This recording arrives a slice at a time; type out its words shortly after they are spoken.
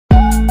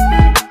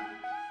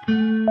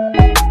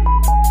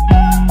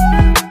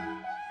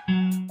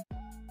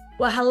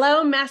Well,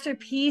 hello,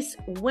 Masterpiece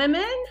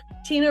Women.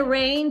 Tina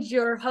Range,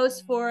 your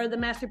host for the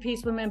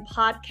Masterpiece Women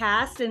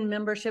podcast and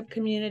membership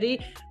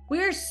community.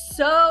 We're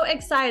so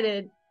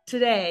excited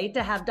today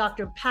to have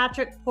Dr.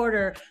 Patrick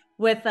Porter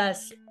with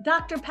us.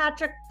 Dr.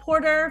 Patrick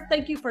Porter,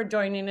 thank you for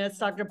joining us,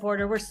 Dr.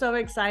 Porter. We're so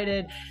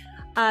excited.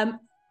 I'll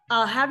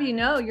have you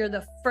know, you're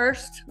the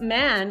first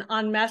man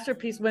on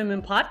Masterpiece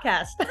Women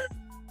podcast.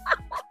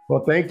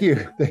 Well, thank you.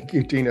 Thank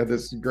you, Tina.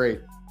 This is great.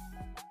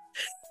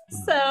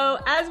 So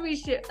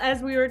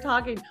as we were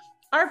talking,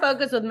 our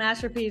focus with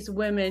Masterpiece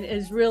Women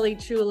is really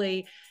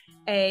truly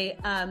a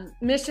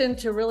mission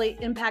to really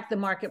impact the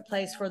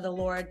marketplace for the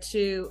Lord,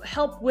 to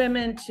help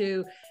women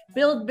to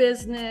build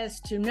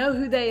business, to know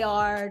who they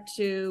are,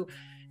 to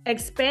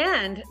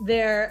expand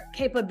their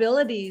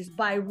capabilities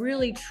by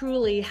really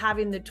truly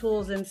having the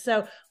tools. And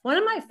so one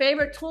of my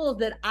favorite tools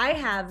that I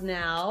have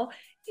now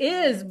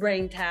is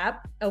BrainTap,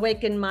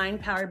 Awakened Mind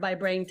powered by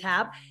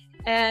BrainTap.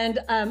 And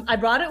I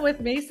brought it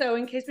with me. So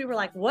in case people were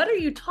like, what are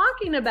you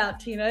talking about,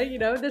 Tina? You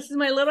know, this is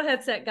my little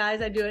headset,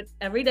 guys. I do it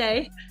every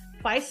day,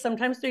 twice,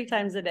 sometimes 3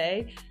 times a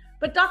day.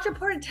 But Dr.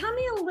 Porter, tell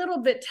me a little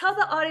bit, tell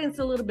the audience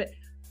a little bit,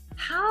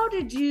 how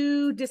did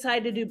you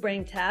decide to do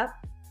BrainTap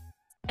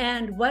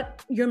and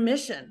what your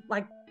mission,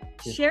 like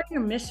share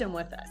your mission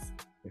with us?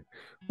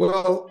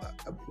 Well,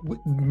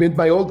 with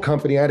my old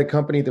company, I had a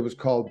company that was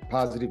called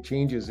Positive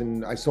Changes,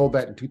 and I sold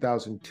that in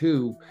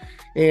 2002.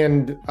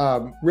 And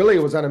really,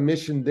 it was on a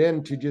mission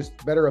then to just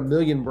better 1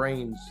 million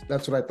brains.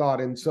 That's what I thought.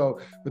 And so,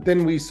 but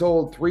then we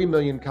sold 3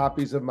 million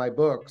copies of my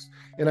books,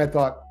 and I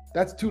thought,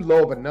 that's too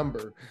low of a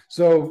number.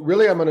 So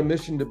really, I'm on a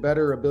mission to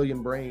better 1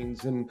 billion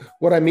brains. And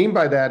what I mean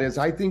by that is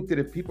I think that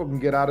if people can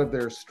get out of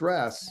their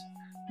stress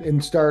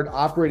and start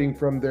operating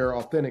from their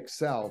authentic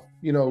self,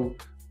 you know,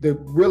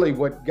 really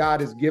what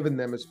God has given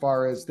them as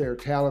far as their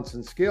talents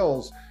and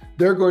skills,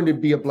 they're going to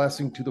be a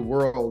blessing to the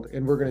world,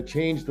 and we're going to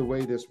change the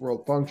way this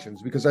world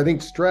functions. Because I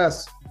think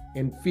stress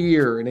and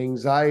fear and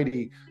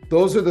anxiety,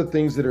 those are the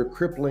things that are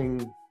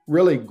crippling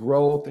really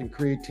growth and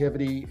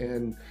creativity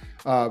and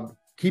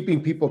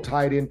keeping people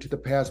tied into the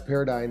past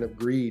paradigm of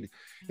greed.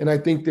 And I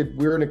think that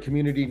we're in a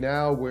community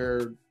now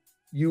where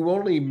you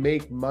only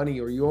make money,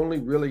 or you only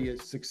really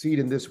succeed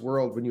in this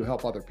world when you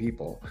help other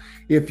people.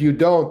 If you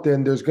don't,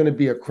 then there's going to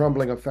be a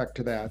crumbling effect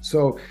to that.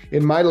 So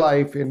in my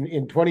life,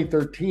 in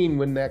 2013,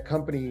 when that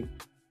company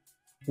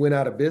went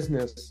out of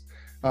business,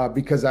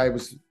 because I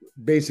was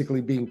basically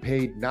being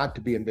paid not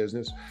to be in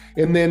business.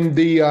 And then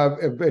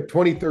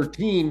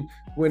 2013,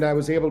 when I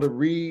was able to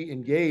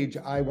re-engage,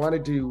 I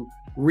wanted to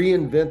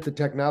reinvent the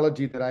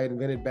technology that I had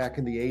invented back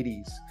in the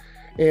 80s.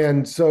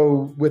 And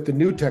so with the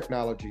new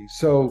technology.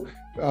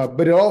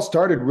 But it all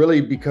started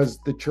really because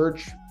the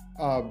church,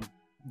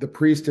 the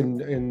priest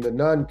and the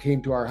nun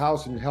came to our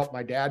house and helped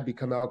my dad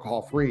become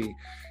alcohol free.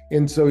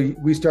 And so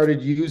we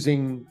started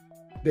using,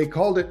 they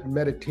called it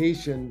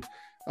meditation,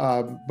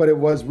 but it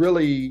was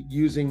really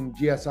using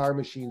GSR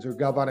machines or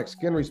galvanic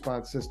skin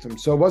response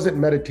systems. So it wasn't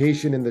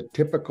meditation in the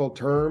typical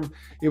term.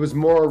 It was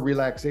more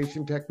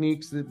relaxation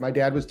techniques that my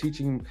dad was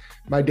teaching.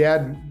 My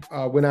dad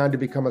went on to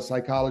become a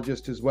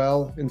psychologist as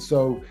well. And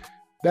so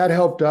that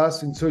helped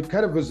us. And so it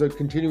kind of was a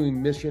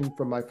continuing mission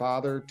from my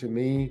father to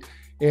me.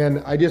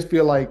 And I just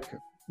feel like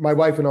my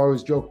wife and I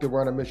always joke that we're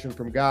on a mission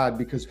from God,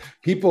 because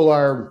people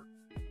are,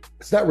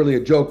 it's not really a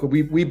joke, but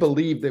we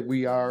believe that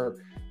we are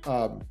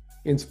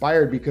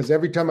inspired, because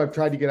every time I've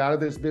tried to get out of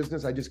this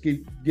business, I just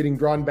keep getting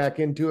drawn back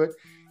into it.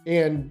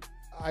 And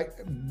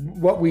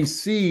what we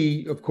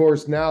see, of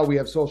course, now we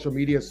have social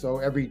media. So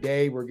every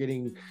day we're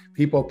getting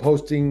people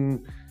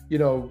posting, you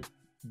know,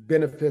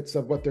 benefits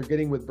of what they're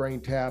getting with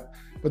BrainTap.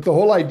 But the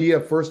whole idea,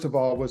 first of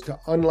all, was to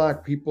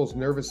unlock people's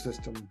nervous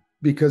system,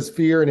 because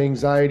fear and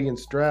anxiety and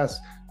stress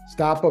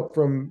stop us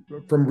from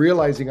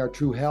realizing our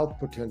true health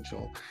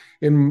potential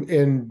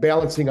in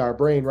balancing our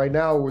brain. Right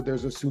now, where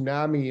there's a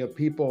tsunami of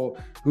people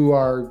who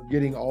are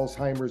getting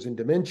Alzheimer's and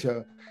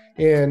dementia,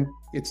 and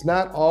it's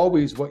not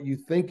always what you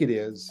think it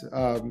is.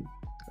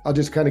 I'll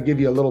just kind of give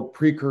you a little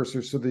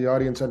precursor so the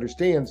audience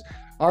understands.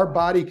 Our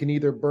body can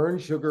either burn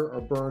sugar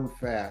or burn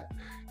fat.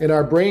 And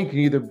our brain can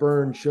either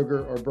burn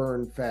sugar or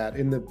burn fat.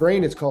 In the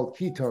brain, it's called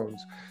ketones.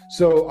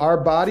 So our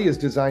body is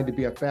designed to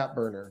be a fat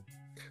burner.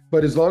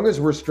 But as long as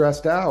we're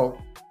stressed out,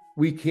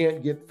 we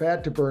can't get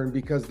fat to burn,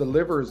 because the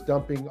liver is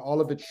dumping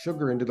all of its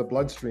sugar into the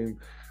bloodstream.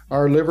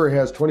 Our liver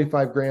has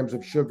 25 grams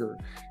of sugar.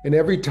 And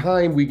every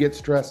time we get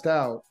stressed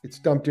out, it's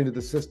dumped into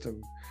the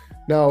system.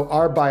 Now,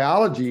 our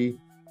biology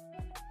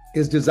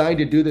is designed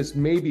to do this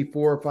maybe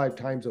 4 or 5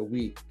 times a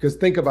week. Because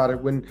think about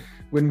it, when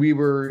we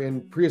were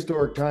in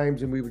prehistoric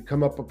times and we would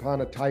come up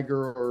upon a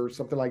tiger or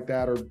something like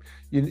that,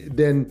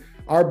 then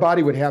our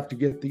body would have to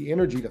get the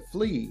energy to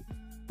flee.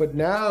 But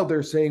now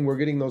they're saying we're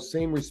getting those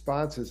same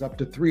responses up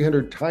to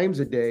 300 times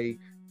a day,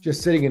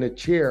 just sitting in a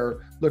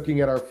chair,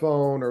 looking at our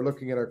phone or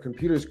looking at our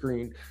computer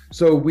screen.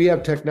 So we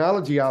have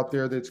technology out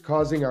there that's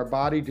causing our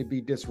body to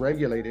be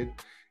dysregulated.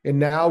 And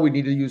now we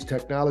need to use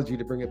technology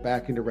to bring it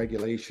back into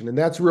regulation. And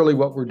that's really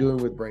what we're doing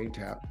with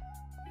BrainTap.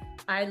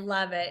 I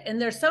love it.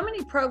 And there's so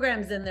many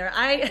programs in there.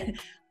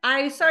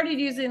 I started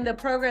using the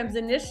programs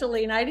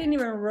initially and I didn't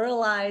even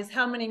realize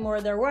how many more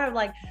there were. I'm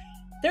like,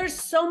 there's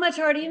so much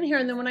already in here.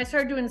 And then when I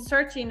started doing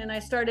searching and I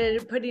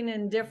started putting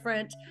in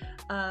different,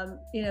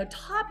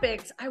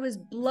 topics, I was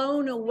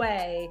blown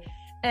away.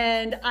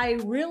 And I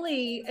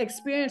really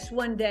experienced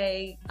one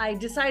day, I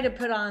decided to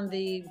put on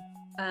the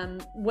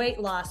weight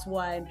loss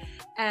one.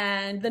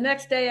 And the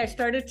next day I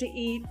started to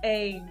eat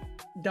a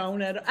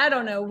donut. I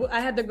don't know. I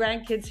had the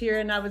grandkids here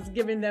and I was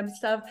giving them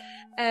stuff.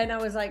 And I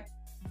was like,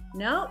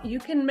 no, you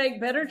can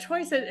make better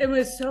choices. It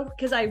was so,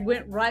 because I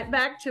went right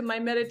back to my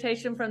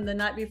meditation from the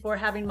night before,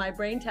 having my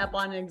brain tap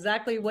on, and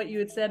exactly what you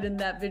had said in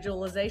that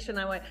visualization.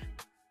 I went,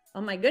 oh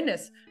my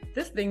goodness,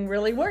 this thing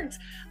really works.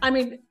 I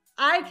mean,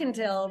 I can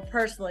tell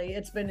personally,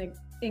 it's been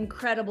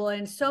incredible.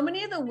 And so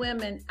many of the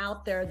women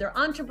out there, they're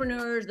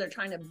entrepreneurs, they're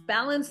trying to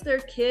balance their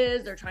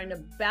kids, they're trying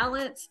to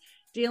balance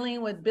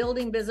dealing with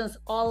building business,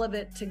 all of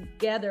it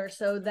together,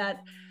 so that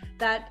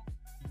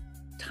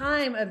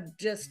time of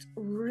just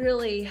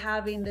really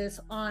having this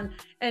on.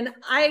 And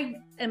I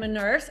am a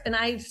nurse and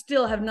I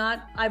still have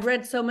not, I've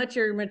read so much of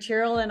your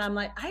material and I'm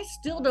like, I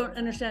still don't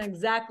understand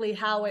exactly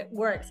how it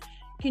works.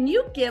 Can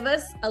you give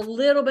us a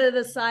little bit of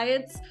the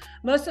science?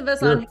 Most of us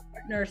Sure. on here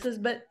are nurses,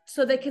 but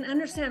so they can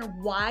understand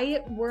why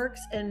it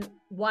works and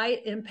why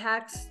it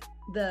impacts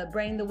the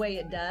brain the way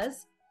it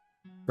does.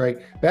 Right.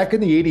 Back in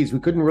the 80s, we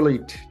couldn't really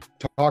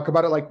talk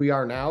about it like we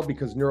are now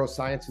because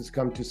neuroscience has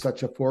come to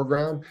such a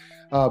foreground.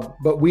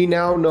 But we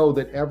now know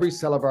that every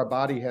cell of our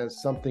body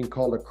has something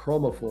called a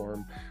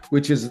chromophore,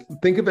 which is,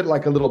 think of it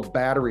like a little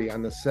battery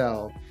on the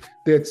cell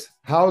that's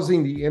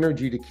housing the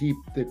energy to keep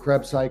the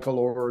Krebs cycle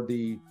or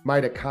the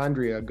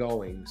mitochondria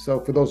going. So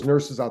for those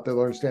nurses out there,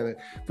 they'll understand it.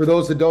 For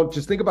those that don't,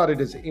 just think about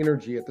it as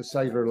energy at the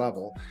cellular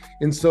level.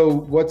 And so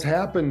what's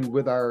happened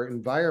with our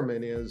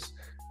environment is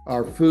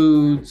our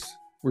foods,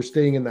 we're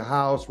staying in the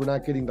house, we're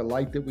not getting the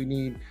light that we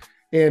need.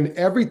 And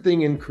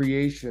everything in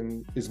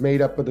creation is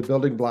made up of the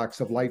building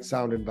blocks of light,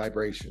 sound, and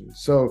vibration.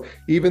 So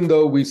even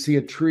though we see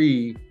a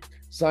tree,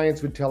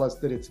 science would tell us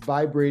that it's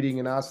vibrating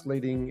and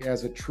oscillating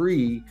as a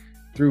tree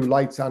through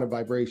light, sound, and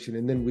vibration.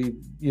 And then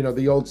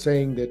the old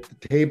saying that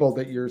the table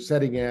that you're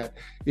sitting at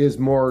is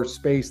more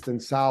space than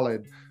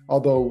solid.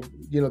 Although,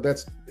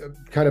 that's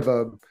kind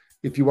of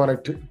if you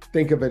want to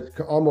think of it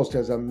almost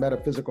as a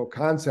metaphysical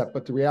concept,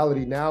 but the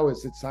reality now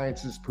is that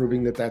science is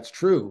proving that that's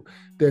true,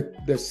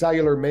 that the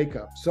cellular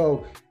makeup.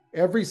 So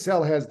every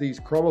cell has these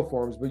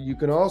chromophores, but you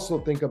can also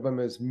think of them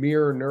as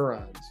mirror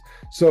neurons.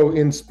 So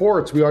in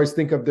sports, we always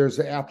think of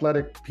there's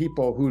athletic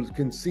people who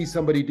can see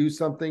somebody do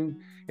something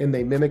and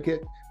they mimic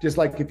it. Just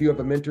like if you have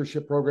a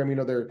mentorship program,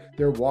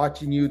 they're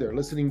watching you, they're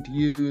listening to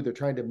you, they're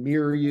trying to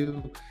mirror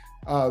you.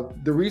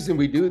 The reason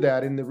we do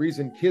that, and the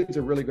reason kids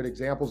are really good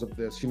examples of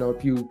this,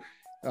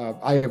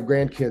 I have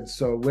grandkids,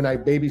 so when I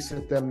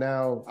babysit them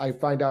now, I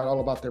find out all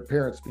about their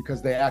parents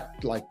because they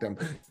act like them,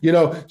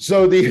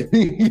 so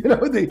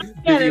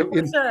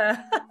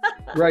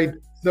right.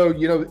 So,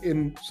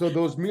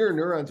 those mirror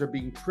neurons are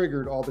being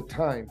triggered all the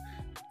time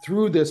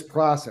through this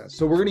process.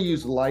 So we're going to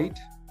use light.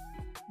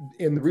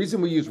 And the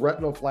reason we use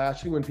retinal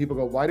flashing, when people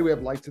go, why do we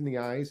have lights in the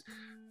eyes?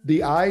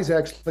 The eyes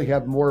actually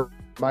have more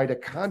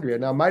mitochondria.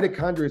 Now,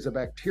 mitochondria is a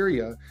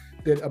bacteria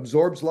that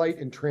absorbs light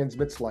and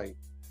transmits light.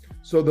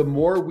 So the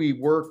more we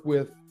work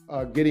with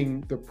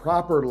getting the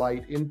proper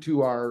light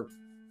into our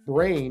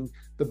brain,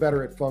 the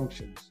better it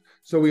functions.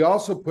 So we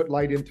also put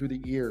light in through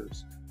the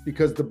ears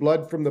because the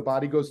blood from the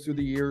body goes through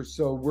the ears.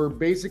 So we're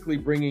basically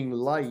bringing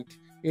light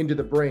into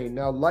the brain.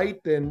 Now,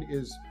 light then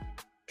is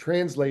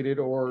translated,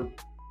 or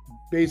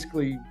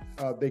basically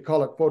they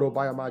call it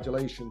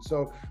photobiomodulation.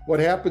 So what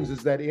happens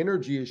is that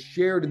energy is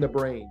shared in the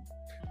brain.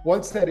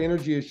 Once that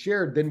energy is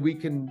shared, then we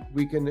can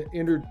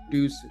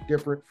introduce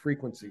different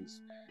frequencies.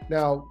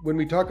 Now, when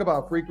we talk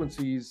about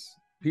frequencies,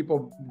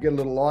 people get a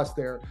little lost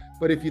there.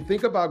 But if you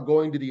think about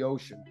going to the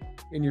ocean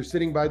and you're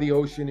sitting by the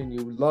ocean and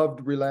you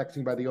loved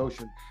relaxing by the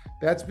ocean,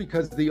 that's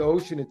because the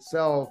ocean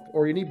itself,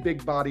 or any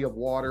big body of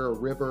water, a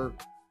river,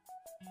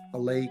 a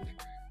lake,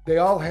 they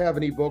all have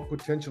an evoked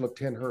potential of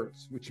 10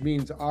 hertz, which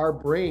means our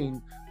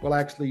brain will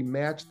actually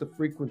match the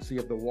frequency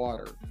of the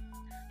water.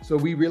 So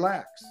we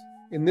relax.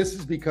 And this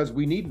is because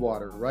we need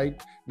water,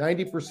 right?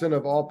 90%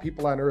 of all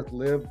people on Earth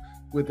live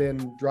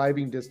within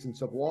driving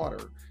distance of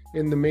water.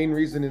 And the main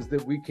reason is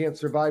that we can't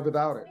survive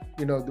without it.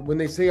 When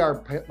they say our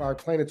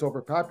planet's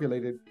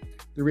overpopulated,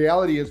 the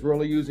reality is we're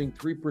only using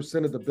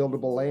 3% of the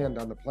buildable land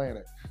on the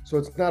planet. So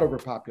it's not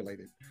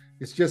overpopulated.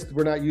 It's just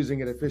we're not using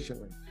it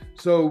efficiently.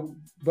 So,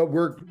 but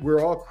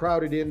we're all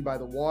crowded in by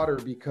the water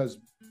because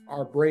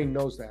our brain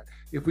knows that.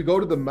 If we go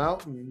to the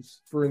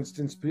mountains, for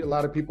instance, a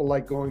lot of people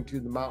like going to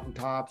the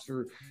mountaintops,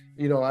 or,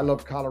 I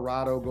love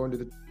Colorado, going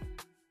to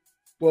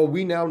well,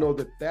 we now know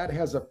that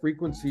has a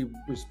frequency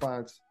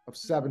response of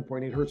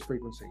 7.8 hertz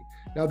frequency.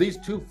 Now, these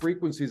two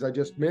frequencies I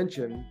just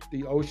mentioned,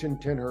 the ocean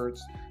 10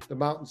 hertz, the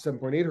mountain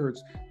 7.8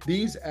 hertz,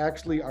 these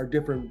actually are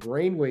different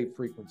brainwave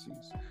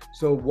frequencies.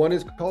 So one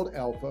is called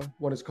alpha,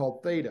 one is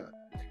called theta.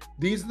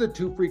 These are the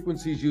two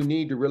frequencies you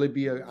need to really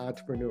be an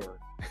entrepreneur.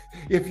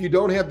 If you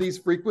don't have these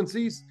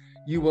frequencies,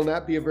 you will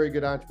not be a very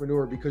good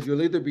entrepreneur, because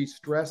you'll either be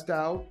stressed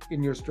out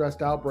in your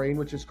stressed out brain,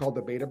 which is called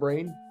the beta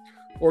brain,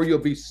 or you'll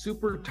be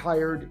super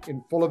tired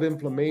and full of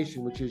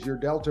inflammation, which is your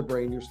delta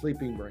brain, your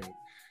sleeping brain.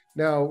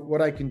 Now,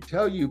 what I can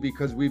tell you,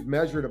 because we've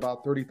measured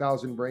about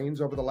 30,000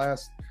 brains over the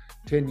last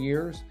 10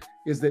 years,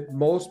 is that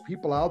most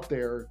people out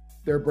there,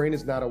 their brain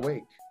is not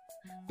awake.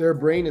 Their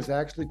brain is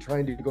actually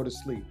trying to go to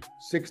sleep.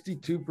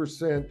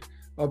 62%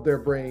 of their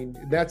brain,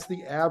 that's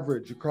the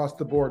average across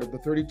the board of the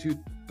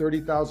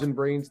 32,000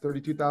 brains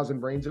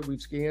that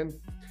we've scanned.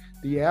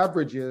 The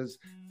average is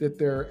that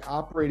they're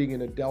operating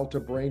in a delta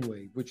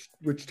brainwave,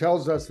 which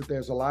tells us that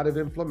there's a lot of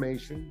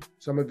inflammation.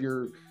 Some of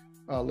your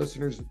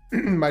listeners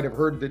might have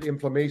heard that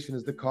inflammation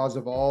is the cause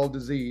of all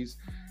disease.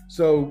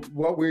 So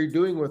what we're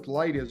doing with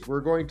Light is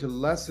we're going to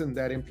lessen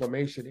that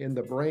inflammation in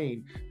the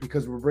brain,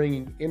 because we're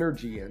bringing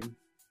energy in.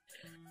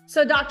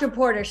 So Dr.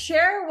 Porter,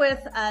 share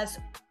with us,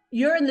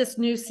 you're in this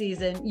new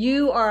season.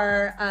 You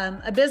are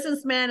a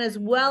businessman as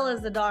well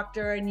as a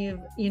doctor, and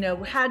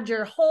you've had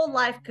your whole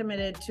life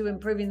committed to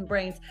improving the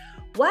brains.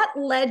 What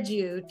led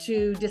you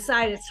to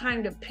decide it's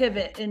time to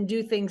pivot and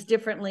do things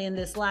differently in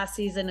this last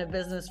season of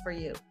business for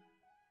you?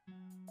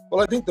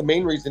 Well, I think the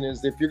main reason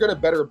is, if you're going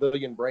to better a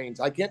billion brains,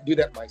 I can't do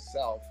that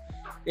myself.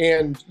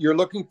 And you're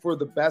looking for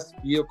the best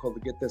vehicle to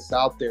get this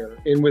out there.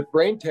 And with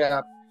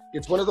BrainTap,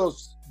 it's one of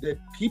those that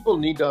people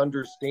need to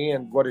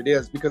understand what it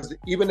is, because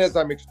even as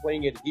I'm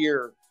explaining it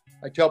here,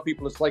 I tell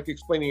people it's like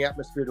explaining the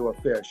atmosphere to a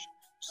fish.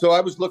 So I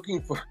was looking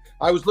for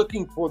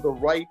the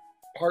right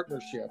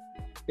partnership.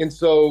 And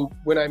so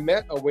when I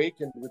met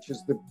Awakened, which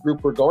is the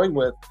group we're going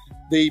with,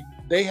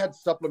 they had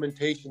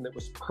supplementation that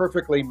was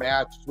perfectly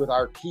matched with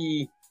our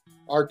key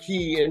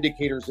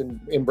indicators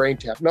in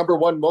BrainTap. Number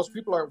one, most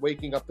people aren't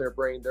waking up their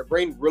brain. Their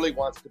brain really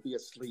wants to be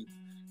asleep.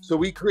 So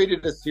we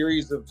created a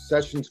series of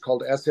sessions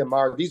called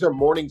SMR. These are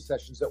morning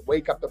sessions that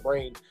wake up the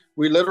brain.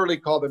 We literally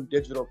call them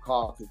digital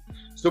coffee.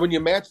 So when you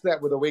match that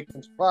with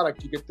Awakened's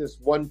product, you get this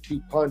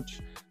 1-2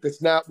 punch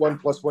that's not 1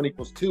 + 1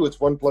 = 2,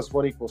 it's 1 +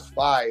 1 =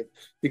 5,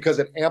 because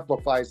it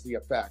amplifies the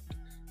effect.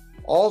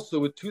 Also,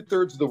 with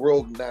 2/3 of the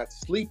world not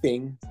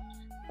sleeping,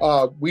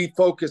 we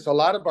focus a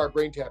lot of our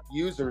BrainTap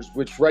users,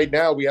 which right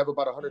now we have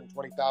about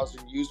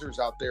 120,000 users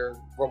out there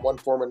from one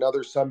form or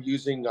another, some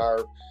using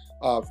our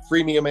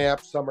freemium app,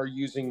 some are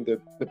using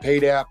the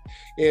paid app.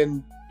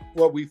 And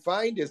what we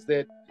find is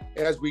that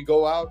as we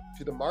go out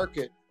to the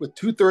market, with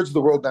 2/3 of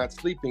the world not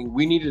sleeping,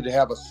 we needed to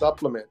have a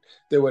supplement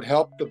that would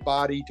help the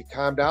body to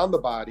calm down the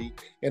body.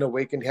 And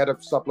Awakened had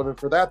a supplement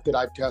for that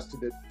I've tested.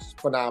 It's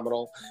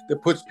phenomenal,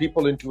 that puts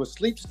people into a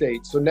sleep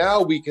state. So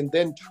now we can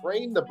then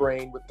train the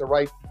brain with the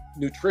right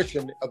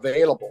nutrition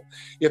available.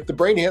 If the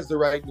brain has the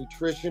right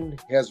nutrition,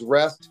 has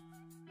rest,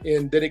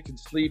 and then it can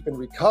sleep and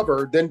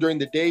recover, then during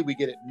the day we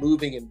get it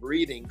moving and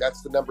breathing.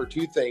 That's the number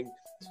 2 thing.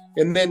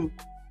 And then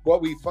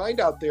what we find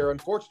out there,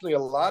 unfortunately, a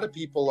lot of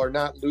people are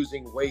not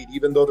losing weight,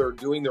 even though they're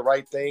doing the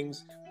right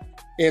things.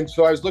 And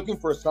so I was looking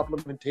for a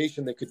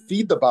supplementation that could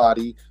feed the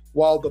body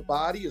while the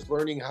body is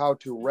learning how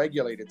to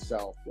regulate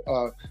itself.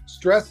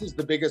 Stress is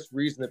the biggest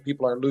reason that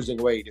people aren't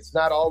losing weight. It's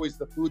not always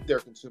the food they're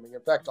consuming.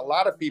 In fact, a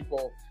lot of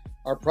people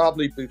are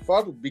probably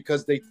befuddled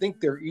because they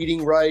think they're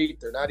eating right,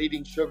 they're not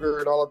eating sugar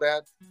and all of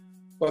that.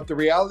 But the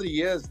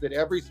reality is that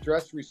every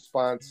stress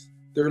response,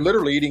 they're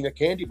literally eating a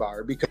candy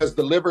bar, because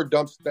the liver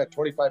dumps that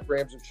 25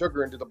 grams of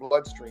sugar into the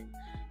bloodstream.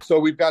 So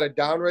we've got to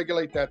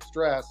downregulate that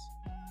stress,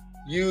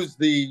 use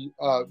the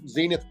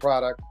Zenith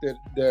product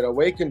that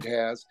Awakened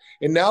has,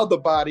 and now the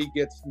body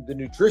gets the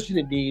nutrition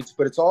it needs,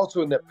 but it's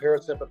also in that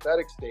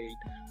parasympathetic state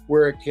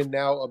where it can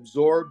now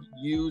absorb,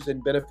 use,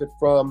 and benefit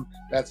from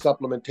that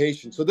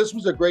supplementation. So this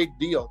was a great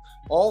deal.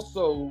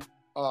 Also,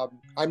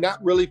 I'm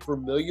not really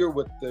familiar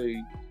with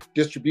the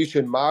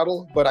distribution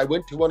model, but I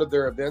went to one of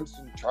their events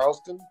in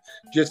Charleston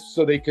just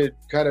so they could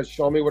kind of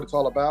show me what it's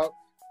all about.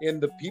 And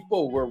the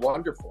people were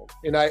wonderful.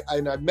 And I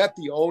met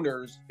the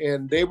owners,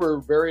 and they were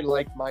very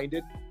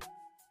like-minded,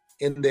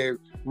 and they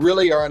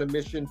really are on a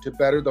mission to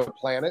better the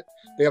planet.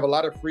 They have a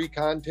lot of free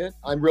content.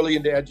 I'm really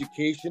into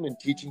education and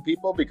teaching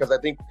people, because I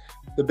think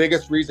the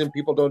biggest reason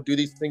people don't do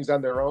these things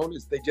on their own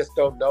is they just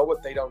don't know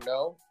what they don't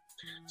know.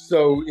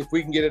 So if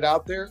we can get it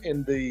out there,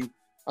 and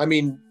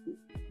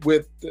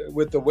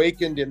with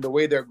Awakened and the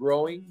way they're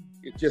growing,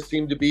 it just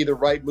seemed to be the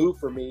right move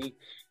for me.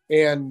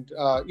 And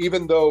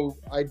even though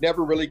I'd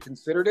never really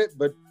considered it,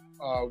 but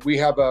we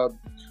have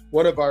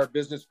one of our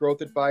business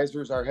growth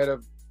advisors, our head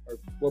of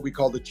what we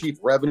call the chief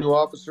revenue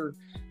officer.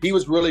 He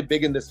was really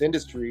big in this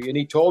industry. And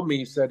he told me,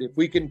 he said, if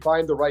we can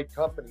find the right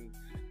company,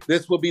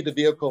 this will be the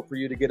vehicle for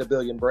you to get a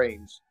billion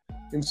brains.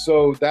 And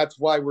so that's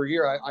why we're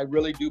here. I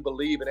really do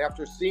believe. And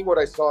after seeing what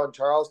I saw in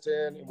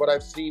Charleston and what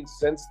I've seen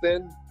since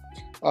then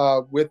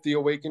with the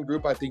Awakened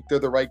group, I think they're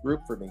the right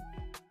group for me.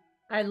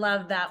 I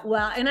love that.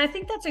 Well, and I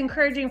think that's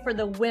encouraging for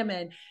the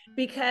women,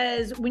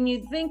 because when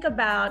you think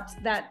about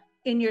that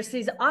in your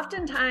season,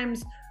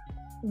 oftentimes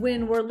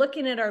when we're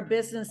looking at our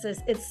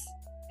businesses,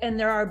 and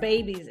there are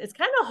babies, it's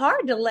kind of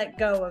hard to let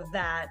go of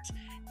that.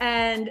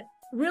 And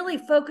really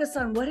focus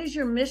on what is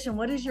your mission?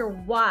 What is your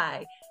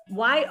why?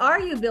 Why are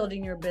you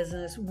building your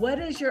business? What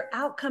is your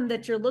outcome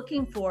that you're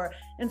looking for?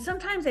 And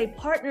sometimes a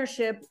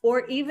partnership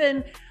or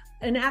even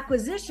an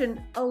acquisition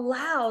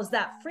allows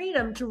that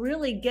freedom to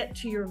really get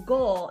to your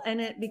goal, and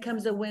it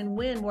becomes a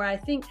win-win. Where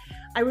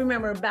I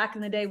remember back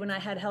in the day when I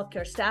had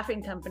healthcare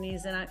staffing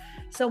companies and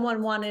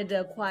someone wanted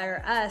to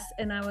acquire us,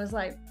 and I was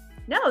like,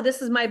 no,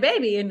 this is my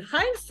baby. In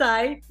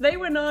hindsight, they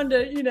went on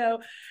to,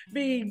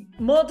 be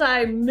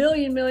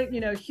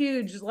multi-million,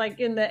 huge, like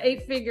in the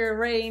 8-figure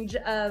range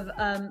of,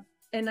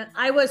 and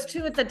I was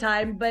too at the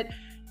time, but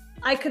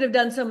I could have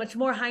done so much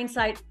more,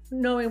 hindsight,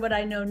 knowing what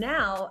I know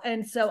now.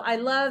 And so I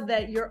love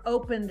that you're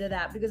open to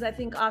that, because I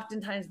think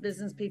oftentimes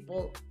business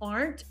people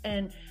aren't.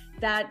 And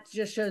that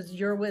just shows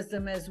your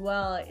wisdom as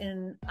well.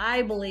 And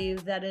I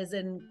believe that is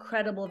an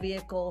incredible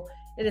vehicle.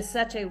 It is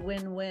such a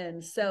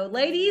win-win. So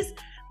ladies,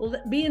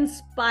 be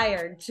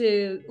inspired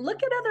to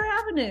look at other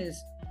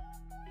avenues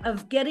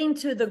of getting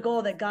to the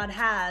goal that God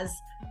has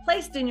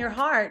placed in your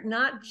heart,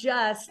 not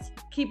just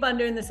keep on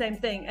doing the same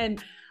thing.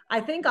 And I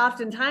think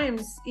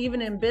oftentimes,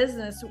 even in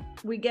business,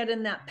 we get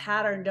in that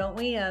pattern, don't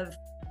we, of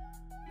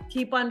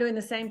keep on doing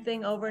the same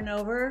thing over and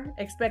over,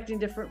 expecting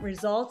different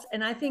results.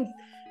 And I think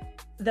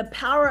the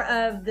power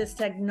of this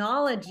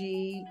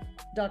technology,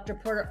 Dr.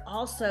 Porter,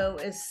 also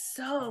is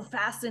so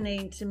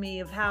fascinating to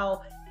me, of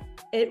how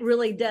it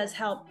really does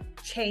help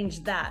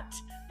change that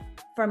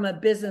from a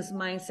business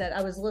mindset.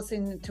 I was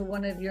listening to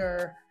one of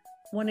your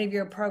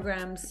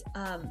programs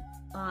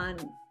on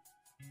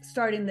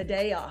starting the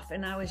day off,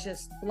 and I was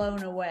just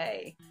blown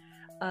away.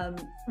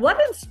 What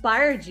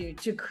inspired you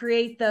to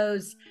create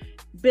those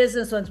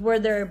business ones? Were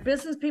there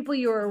business people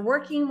you were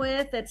working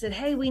with that said,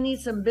 hey, we need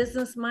some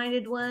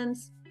business-minded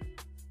ones?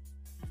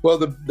 Well,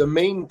 the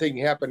main thing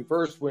happened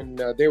first when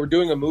they were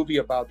doing a movie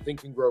about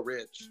Think and Grow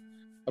Rich,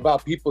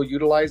 about people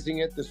utilizing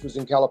it. This was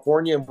in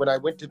California. And when I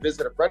went to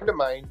visit a friend of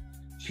mine,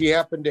 she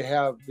happened to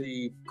have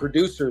the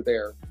producer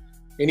there,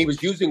 and he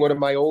was using one of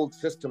my old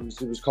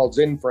systems. It was called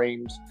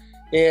ZenFrames.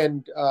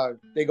 And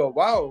they go,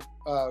 wow,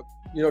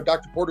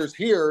 Dr. Porter's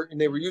here. And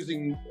they were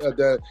using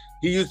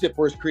he used it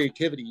for his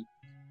creativity.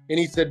 And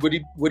he said,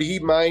 would he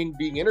mind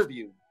being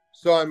interviewed?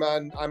 So I'm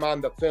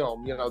on the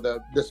film,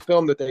 this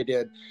film that they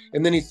did.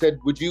 And then he said,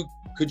 could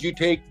you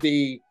take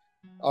the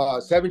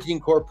 17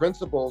 core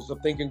principles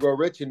of Think and Grow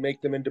Rich and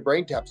make them into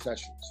BrainTap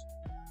sessions?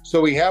 So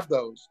we have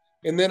those.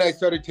 And then I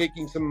started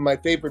taking some of my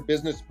favorite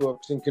business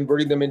books and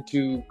converting them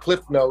into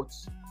Cliff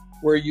Notes,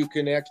 where you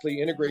can actually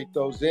integrate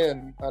those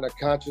in on a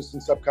conscious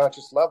and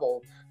subconscious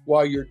level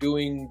while you're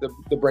doing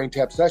the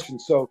BrainTap session.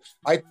 So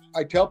I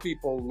tell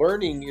people,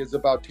 learning is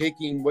about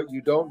taking what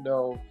you don't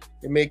know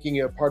and making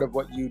it a part of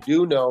what you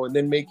do know, and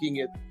then making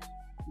it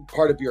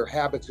part of your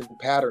habits and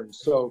patterns.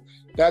 So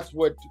that's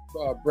what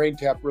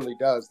BrainTap really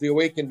does. The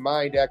awakened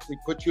mind actually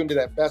puts you into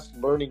that best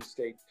learning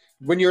state.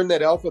 When you're in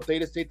that alpha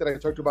theta state that I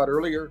talked about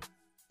earlier,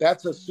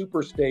 that's a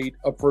super state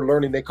for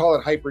learning. They call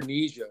it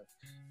hypermnesia,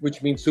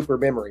 which means super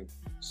memory.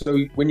 So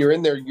when you're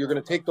in there, you're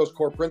going to take those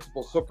core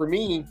principles. So for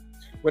me,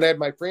 when I had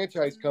my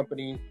franchise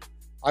company,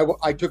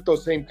 I took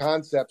those same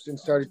concepts and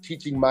started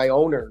teaching my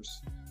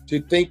owners to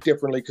think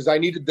differently, because I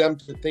needed them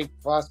to think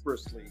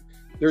prosperously.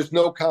 There's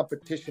no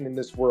competition in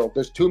this world.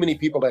 There's too many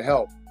people to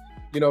help.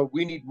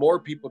 We need more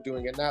people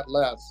doing it, not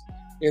less.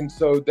 And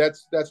so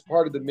that's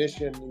part of the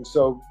mission. And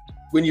so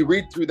when you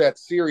read through that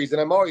series,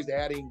 and I'm always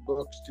adding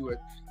books to it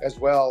as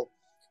well,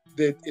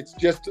 that it's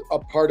just a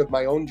part of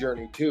my own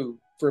journey too.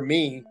 For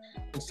me,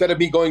 instead of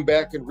me going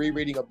back and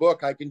rereading a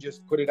book, I can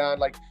just put it on.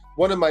 Like,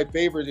 one of my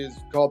favorites is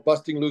called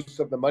Busting Loose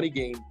of the Money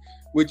Game,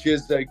 which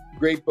is a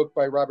great book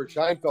by Robert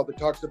Scheinfeld that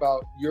talks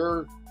about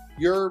you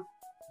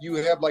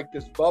have like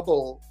this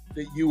bubble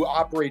that you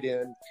operate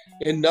in,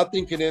 and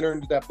nothing can enter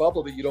into that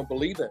bubble that you don't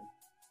believe in.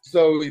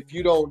 So if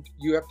you don't,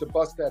 you have to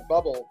bust that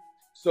bubble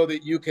so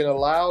that you can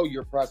allow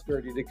your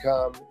prosperity to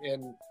come.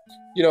 And,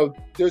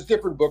 there's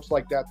different books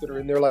like that are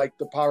in there, like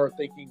The Power of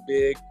Thinking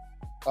Big,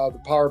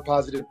 The Power of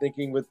Positive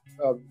Thinking with,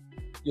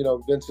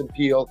 Vincent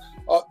Peale,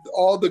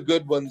 all the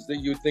good ones that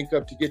you think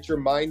of to get your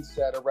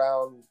mindset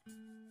around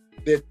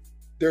that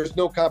there's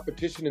no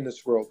competition in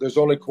this world. There's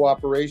only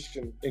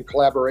cooperation and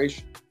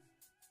collaboration.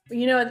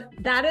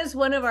 That is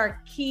one of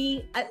our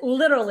key,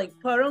 literally,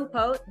 quote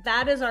unquote,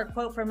 that is our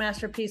quote for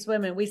Masterpiece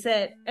Women. We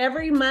say it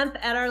every month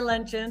at our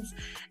luncheons,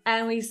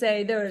 and we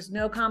say there is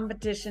no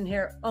competition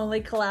here,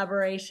 only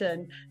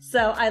collaboration.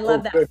 So I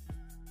love that. Good.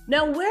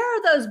 Now, where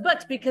are those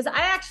books? Because I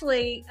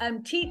actually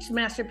teach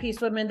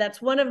Masterpiece Women.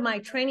 That's one of my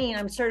training.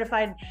 I'm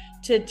certified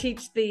to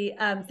teach the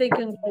Think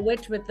and Grow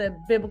Rich with the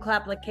biblical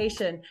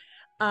application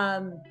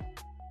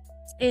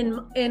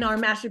in our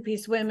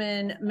Masterpiece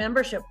Women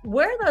membership.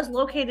 Where are those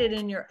located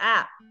in your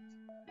app?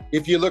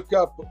 If you look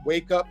up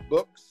Wake Up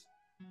Books,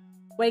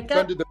 Wake Up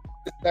under the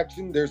business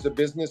section, there's a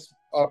business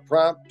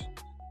prompt.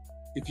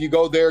 If you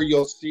go there,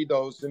 you'll see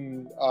those,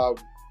 and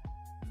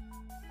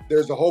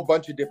there's a whole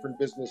bunch of different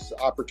business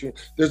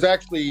opportunities. There's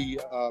actually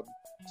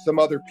some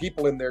other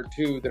people in there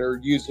too that are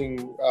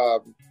using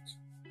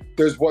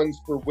There's ones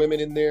for women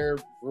in there,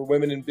 for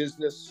women in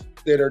business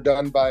that are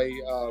done by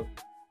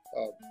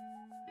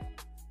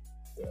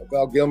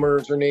Val Gilmer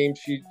is her name.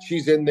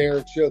 She's in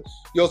there.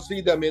 You'll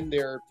see them in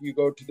there if you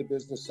go to the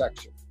business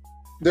section.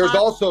 There's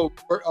also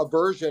a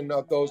version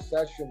of those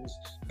sessions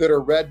that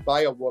are read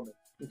by a woman,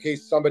 in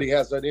case somebody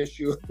has an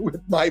issue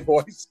with my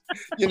voice,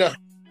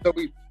 So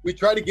we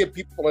try to give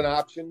people an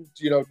option,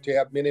 to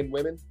have men and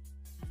women.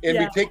 And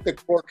we take the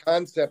core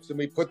concepts and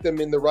we put them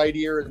in the right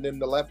ear and then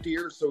the left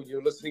ear, so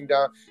you're listening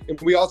down.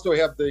 And we also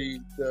have the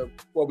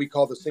what we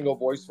call the single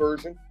voice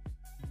version.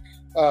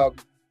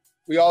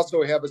 We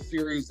also have a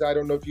series, I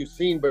don't know if you've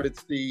seen, but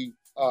it's the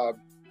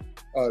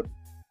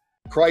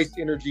Christ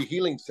Energy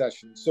Healing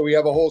Sessions. So we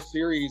have a whole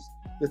series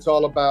that's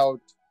all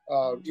about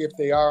if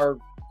they are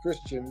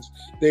Christians,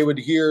 they would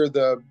hear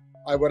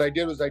what I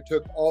did was I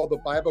took all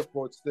the Bible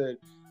quotes that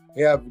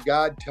have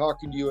God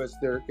talking to you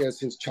as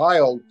his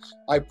child.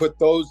 I put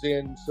those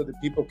in so that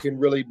people can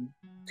really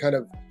kind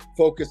of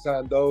focus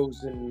on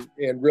those and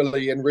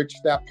really enrich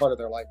that part of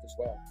their life as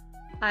well.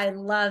 I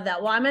love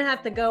that. Well, I'm going to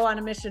have to go on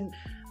a mission.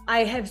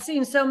 I have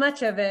seen so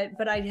much of it,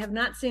 but I have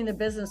not seen the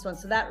business one.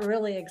 So that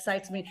really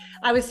excites me.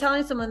 I was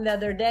telling someone the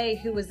other day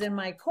who was in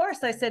my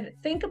course, I said,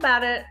 think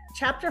about it.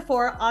 Chapter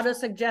 4,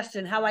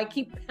 auto-suggestion, how I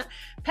keep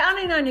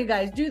pounding on you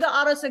guys, do the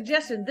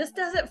auto-suggestion. This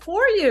does it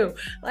for you.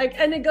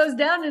 And it goes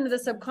down into the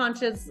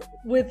subconscious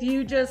with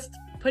you just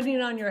putting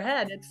it on your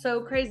head. It's so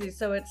crazy.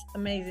 So it's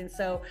amazing.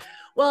 So,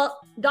 well,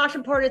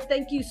 Dr. Porter,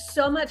 thank you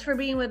so much for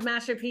being with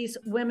Masterpiece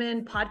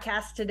Women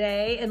podcast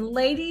today. And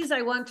ladies,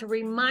 I want to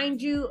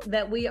remind you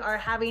that we are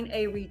having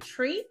a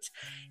retreat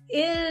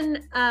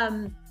in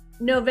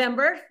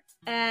November,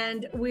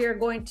 and we are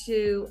going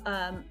to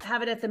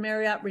have it at the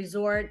Marriott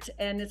Resort,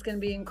 and it's going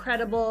to be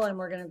incredible, and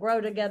we're going to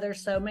grow together.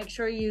 So make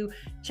sure you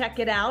check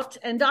it out.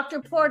 And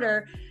Dr.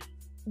 Porter,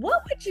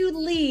 what would you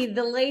leave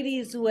the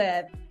ladies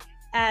with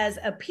as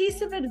a piece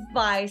of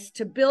advice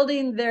to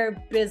building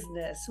their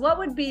business? What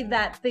would be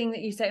that thing that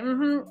you say,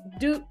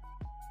 do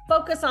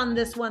focus on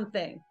this one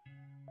thing?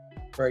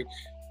 Right.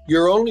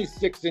 You're only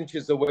 6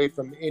 inches away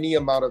from any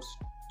amount of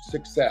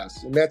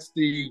success, and that's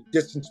the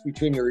distance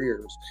between your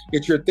ears.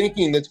 It's your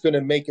thinking that's going to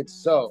make it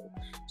so.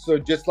 So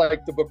just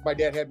like the book my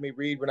dad had me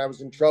read when I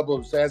was in trouble, it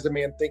was As a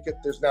Man Thinketh,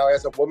 there's now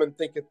As a Woman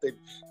Thinketh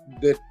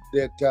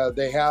that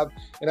they have.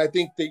 And I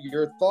think that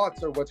your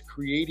thoughts are what's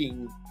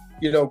creating,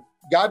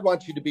 God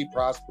wants you to be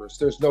prosperous.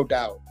 There's no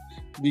doubt.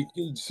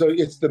 So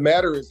it's the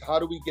matter is, how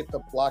do we get the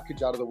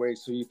blockage out of the way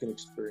so you can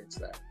experience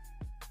that?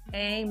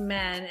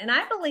 Amen. And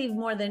I believe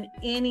more than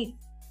any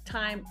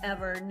time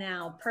ever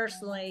now,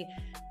 personally,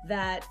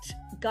 that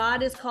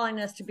God is calling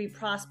us to be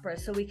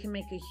prosperous so we can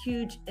make a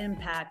huge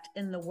impact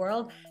in the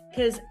world,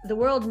 because the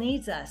world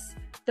needs us.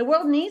 The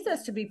world needs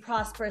us to be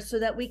prosperous so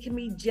that we can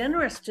be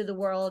generous to the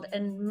world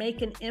and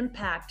make an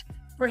impact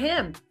for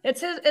him.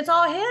 It's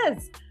all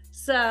his.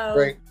 So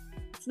right.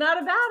 It's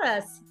not about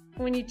us.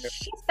 When you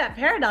shift that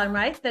paradigm,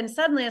 right, then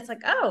suddenly it's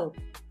like, oh,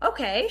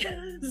 okay.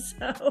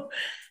 So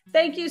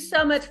thank you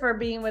so much for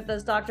being with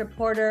us, Dr.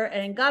 Porter,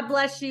 and God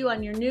bless you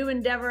on your new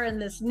endeavor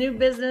and this new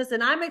business.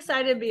 And I'm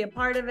excited to be a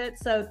part of it.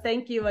 So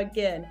thank you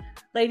again.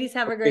 Ladies,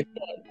 have a great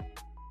day.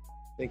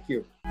 Thank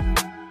you.